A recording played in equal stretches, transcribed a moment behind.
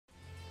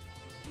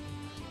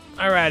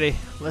Alrighty,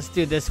 let's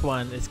do this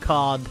one. It's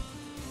called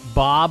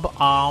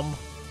Bob-omb.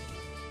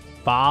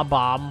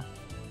 Bob-omb.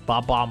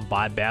 Bob-omb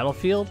by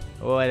Battlefield?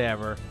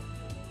 Whatever.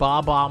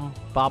 Bob-omb.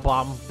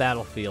 Bob-omb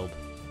Battlefield.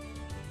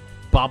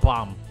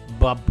 Bob-omb.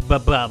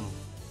 Bob-omb.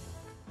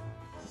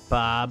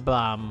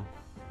 Bob-omb.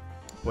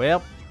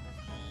 Well,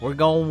 we're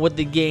going with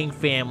the gang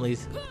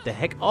families. What the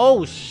heck?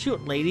 Oh,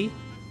 shoot, lady.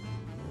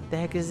 What the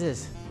heck is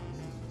this?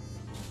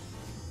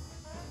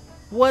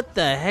 What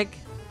the heck?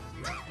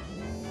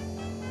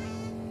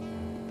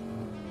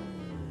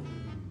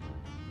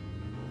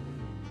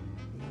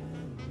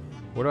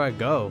 Where do I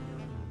go?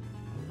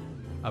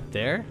 Up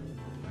there?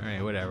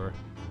 Alright, whatever.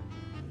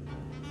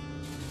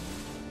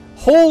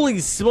 Holy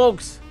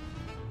smokes!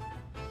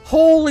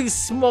 Holy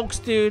smokes,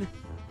 dude!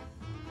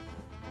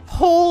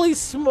 Holy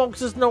smokes,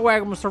 there's no way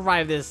I'm gonna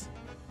survive this.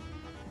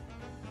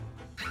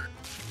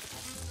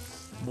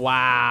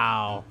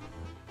 Wow.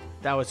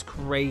 That was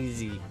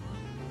crazy.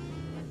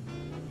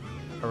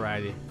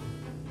 Alrighty.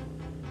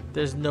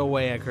 There's no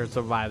way I could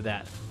survive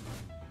that.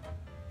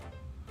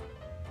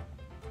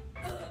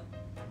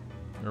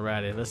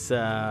 Alrighty, let's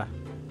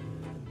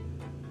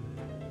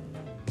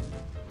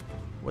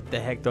what the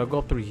heck? Do I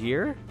go through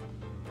here?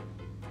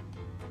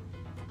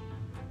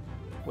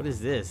 What is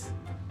this?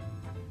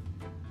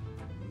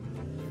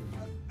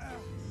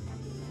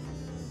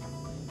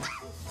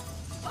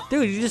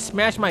 Dude, you just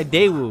smashed my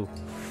Daewoo.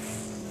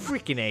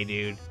 Freaking A,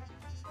 dude.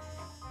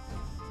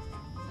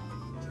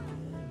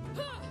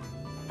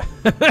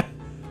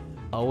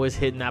 Always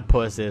hitting that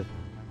pussy.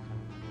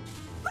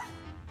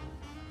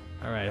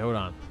 Alright, hold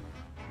on.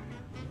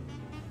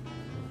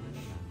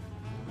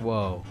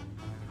 Whoa.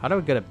 How do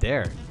we get up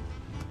there?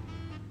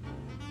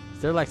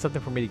 Is there like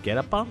something for me to get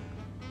up on?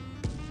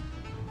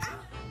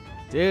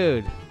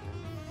 Dude.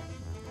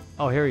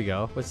 Oh, here we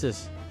go. What's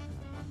this?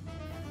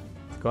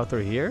 Go out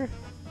through here?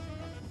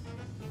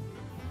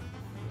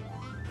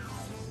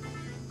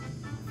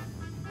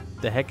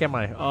 The heck am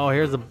I? Oh,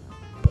 here's a...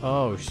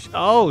 Oh,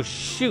 oh,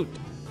 shoot.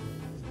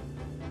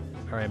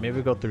 Alright, maybe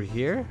we go through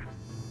here?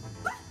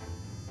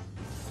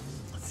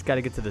 Just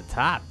gotta get to the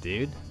top,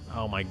 dude.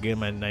 Oh my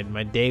goodness,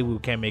 my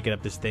Daewoo can't make it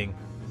up this thing.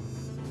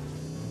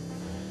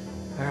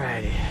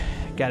 Alrighty.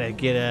 Gotta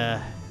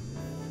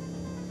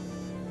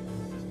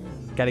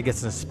get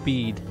some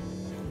speed.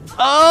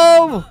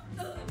 Oh!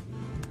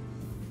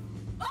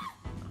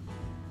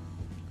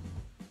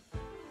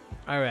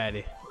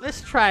 Alrighty.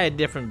 Let's try a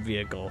different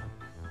vehicle.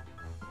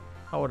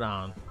 Hold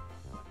on.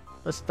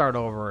 Let's start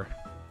over.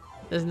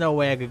 There's no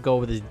way I could go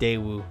with this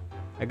Daewoo.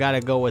 I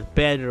gotta go with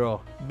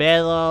Pedro.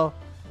 Pedro.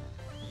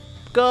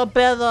 Go,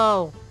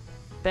 Pedro.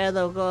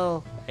 Pedro,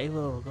 go.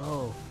 Pedro,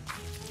 go.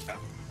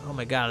 Oh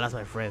my god, I lost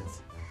my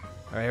friends.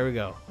 Alright, here we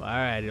go.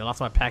 Alright, I lost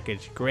my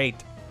package. Great.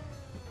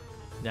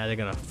 Now they're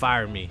gonna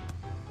fire me.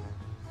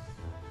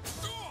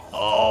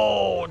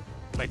 Oh,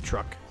 my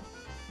truck.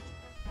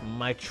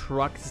 My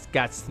truck just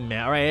got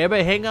smashed. Alright,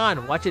 everybody hang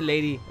on. Watch it,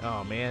 lady.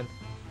 Oh, man.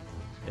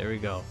 There we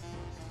go.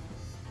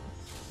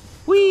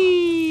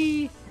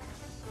 Whee!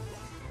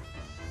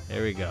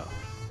 There we go.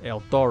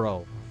 El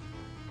Toro.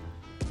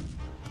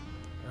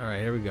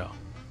 Alright, here we go.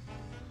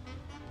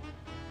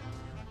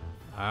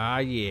 Ah,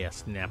 yeah.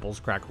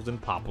 Snapples, crackles,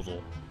 and popples.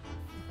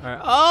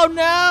 Alright. Oh,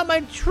 no!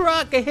 My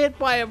truck got hit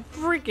by a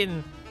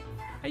freaking...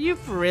 Are you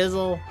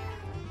frizzle?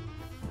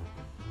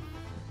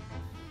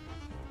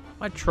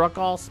 My truck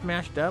all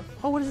smashed up.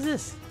 Oh, what is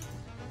this?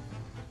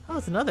 Oh,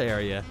 it's another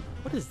area.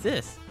 What is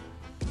this?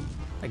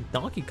 Like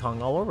Donkey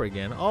Kong all over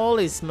again.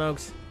 Holy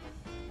smokes.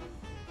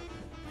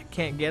 I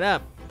can't get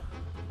up.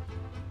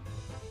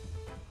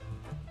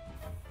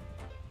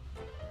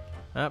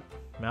 Up.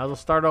 Might as well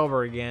start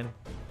over again.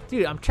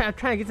 Dude, I'm trying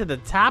to get to the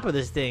top of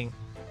this thing.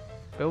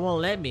 But it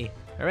won't let me.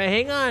 Alright,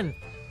 hang on.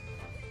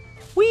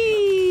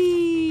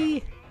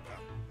 Whee!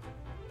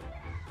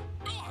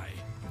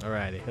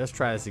 Alrighty, let's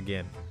try this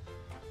again.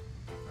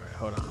 Alright,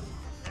 hold on.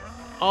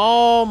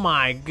 Oh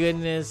my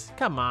goodness.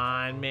 Come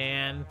on,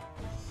 man.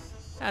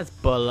 That's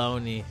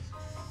baloney.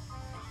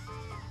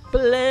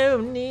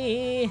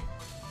 Baloney.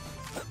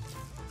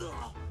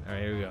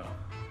 Alright, here we go.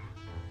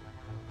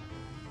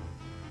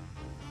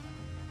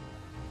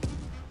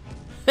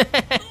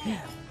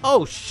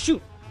 Oh,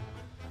 shoot.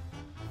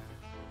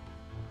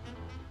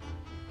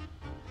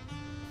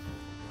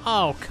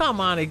 Oh,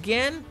 come on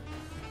again.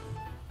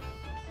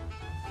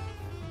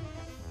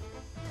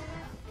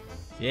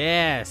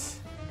 Yes.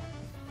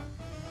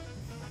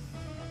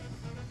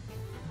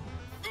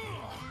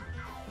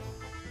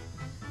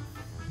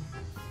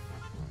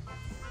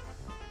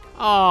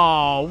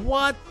 Oh,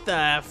 what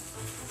the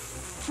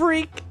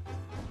freak?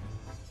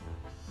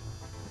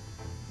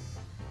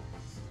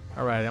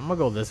 Alright, I'm gonna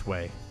go this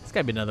way. There's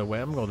gotta be another way.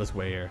 I'm gonna go this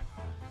way here.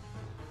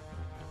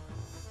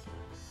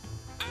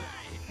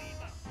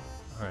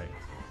 Alright.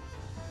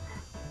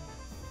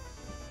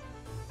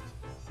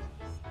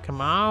 Come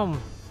on.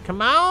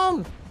 Come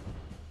on!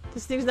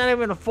 This thing's not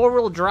even a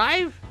four-wheel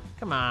drive?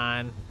 Come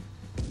on.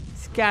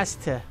 It's got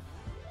to...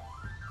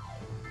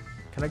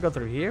 Can I go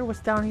through here? What's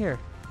down here?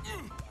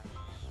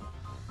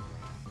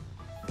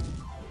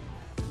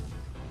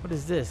 What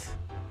is this?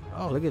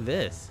 Oh, look at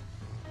this.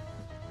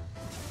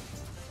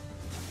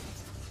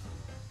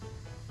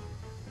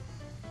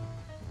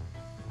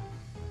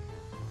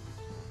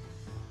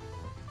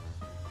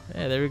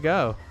 Yeah, there we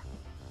go.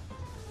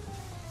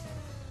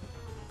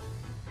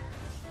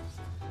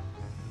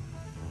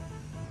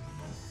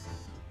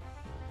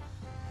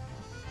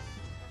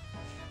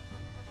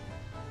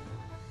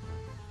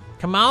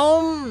 Come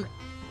on,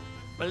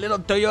 my little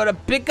Toyota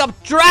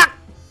pickup truck!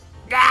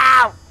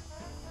 Go!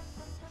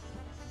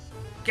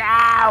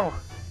 Go!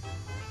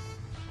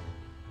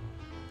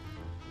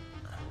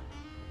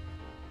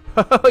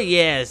 Oh,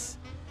 yes.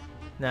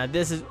 Now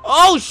this is...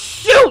 Oh,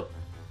 shoot!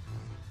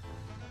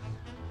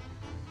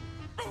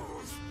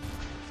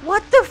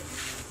 What the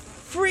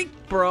freak,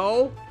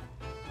 bro?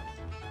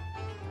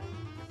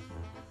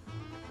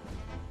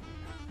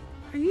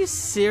 Are you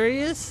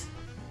serious?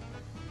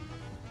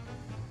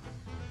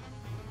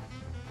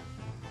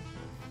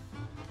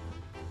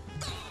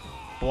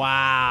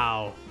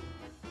 Wow.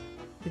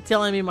 You're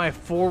telling me my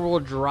four-wheel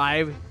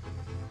drive,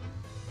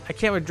 I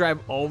can't even drive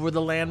over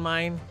the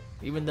landmine,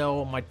 even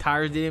though my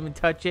tires didn't even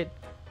touch it?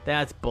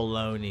 That's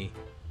baloney.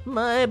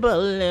 My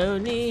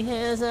baloney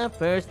has a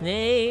first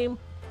name.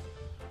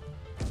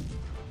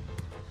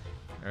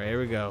 Alright, here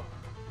we go.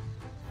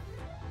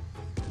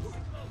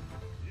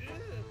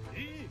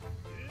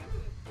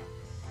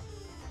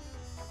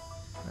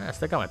 I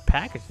still got my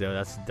package though,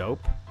 that's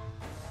dope.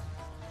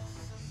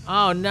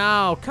 Oh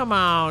no, come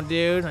on,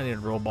 dude. I need a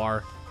roll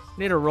bar.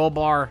 Need a roll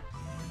bar.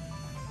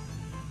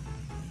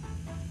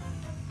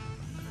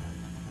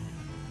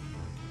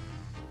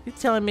 You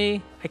telling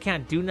me I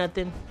can't do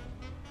nothing?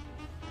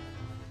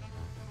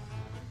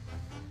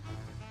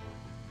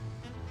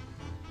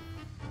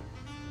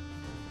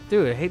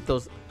 Dude, I hate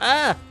those.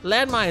 Ah!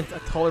 Landmines! I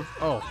totally.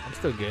 Oh, I'm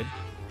still good.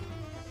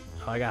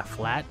 Oh, I got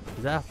flat?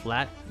 Is that a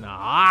flat?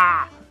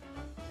 Nah!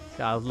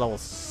 Got a level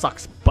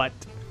sucks butt.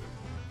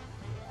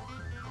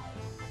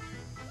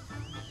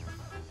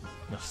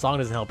 The song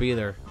doesn't help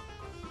either.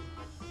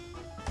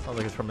 Sounds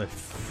like it's from the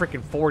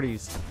freaking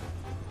 40s.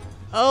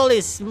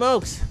 Holy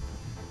smokes!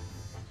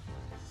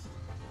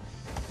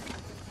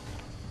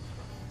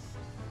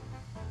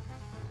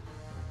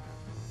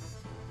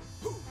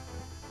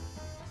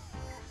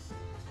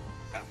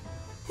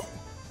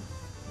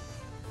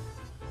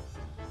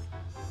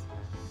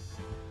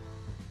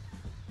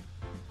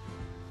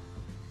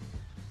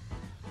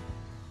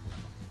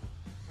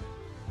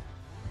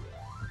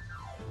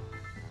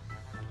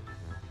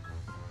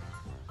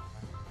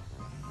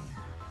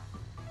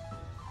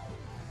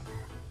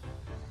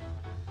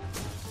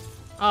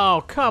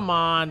 Oh, come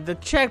on. The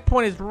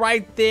checkpoint is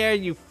right there,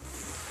 you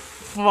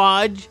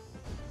fudge.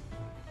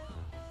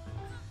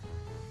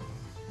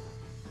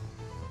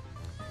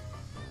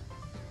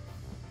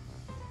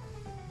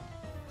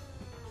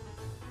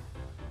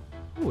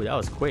 Ooh, that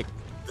was quick.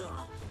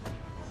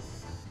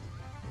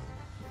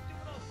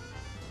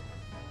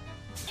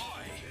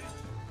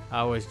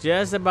 I was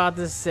just about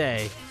to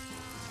say,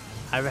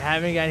 I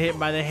haven't got hit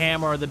by the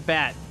hammer or the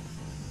bat.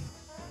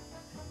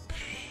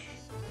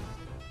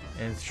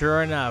 And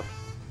sure enough,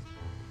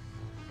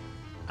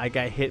 I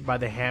got hit by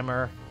the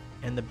hammer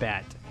and the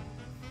bat.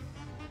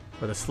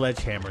 Or the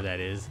sledgehammer,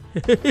 that is.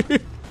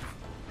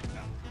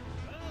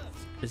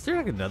 Is there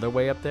like another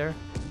way up there?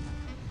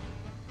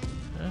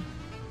 Huh?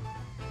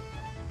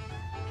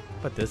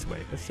 But this way.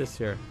 What's this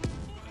here?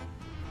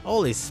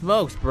 Holy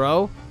smokes,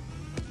 bro.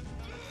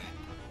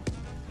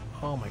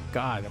 Oh my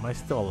god, am I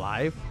still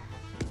alive?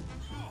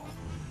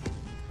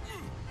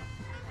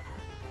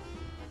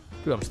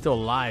 Dude, I'm still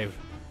alive.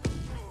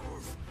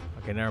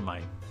 Okay, never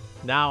mind.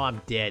 Now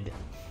I'm dead.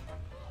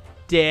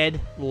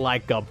 Dead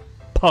like a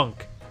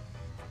punk.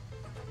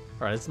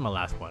 Alright, this is my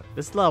last one.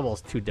 This level is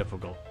too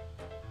difficult.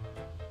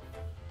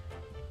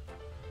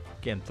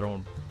 Again,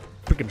 throwing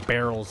freaking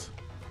barrels.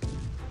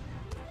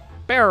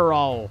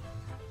 Barrel!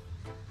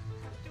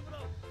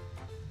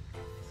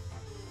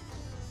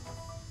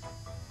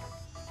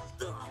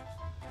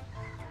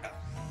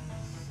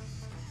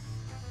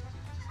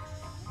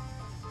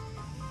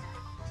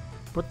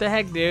 What the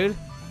heck, dude?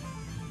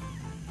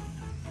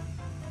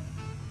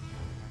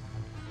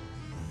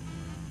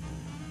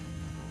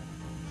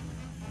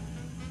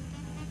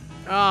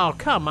 Oh,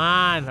 come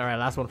on. All right,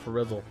 last one for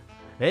Rizzle.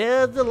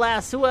 Here's the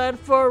last one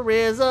for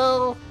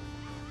Rizzle.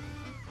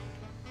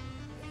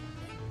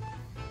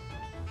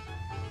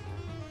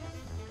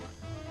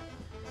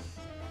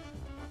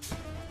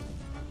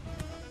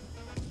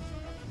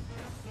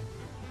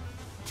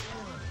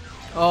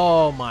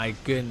 Oh my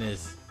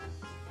goodness.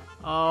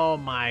 Oh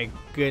my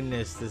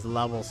goodness, this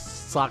level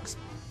sucks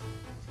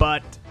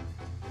butt.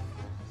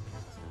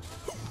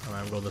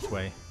 Alright, I'm going this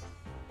way.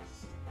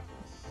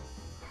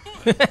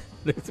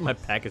 Look at my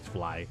package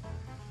fly.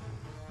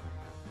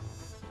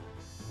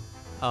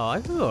 Oh, I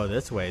can go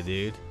this way,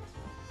 dude.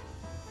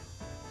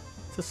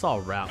 It's just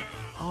all route.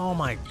 Oh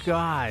my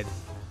god.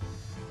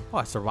 Oh,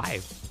 I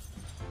survived.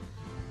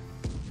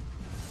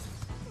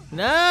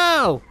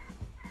 No!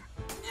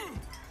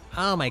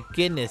 Oh my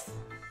goodness.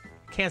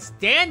 Can't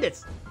stand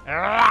it.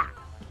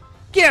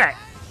 Get it!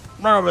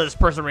 Run over this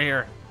person right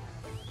here.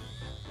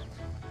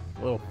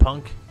 Little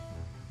punk.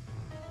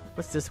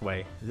 What's this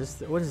way?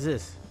 What is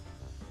this?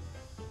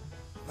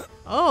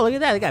 Oh, look at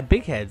that. They got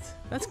big heads.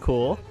 That's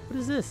cool. What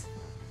is this?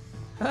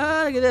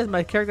 Ah, look at this.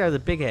 My character has a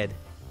big head.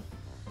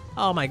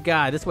 Oh my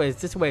god. This way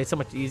is so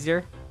much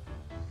easier.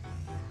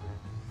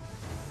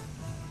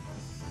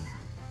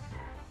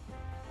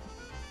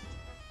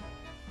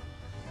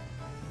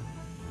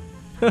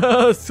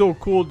 So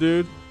cool,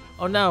 dude.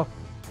 Oh no.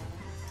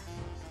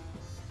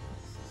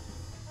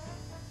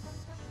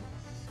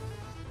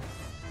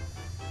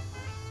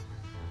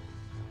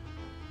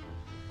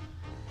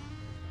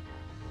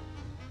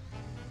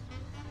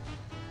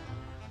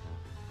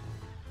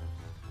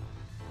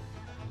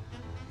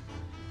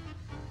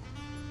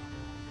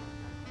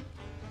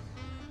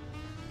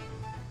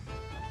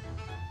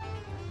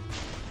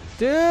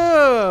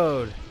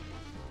 Dude!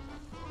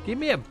 Give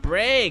me a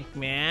break,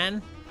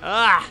 man.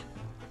 Ah!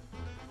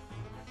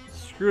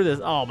 Screw this.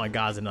 Oh my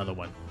god, it's another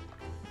one.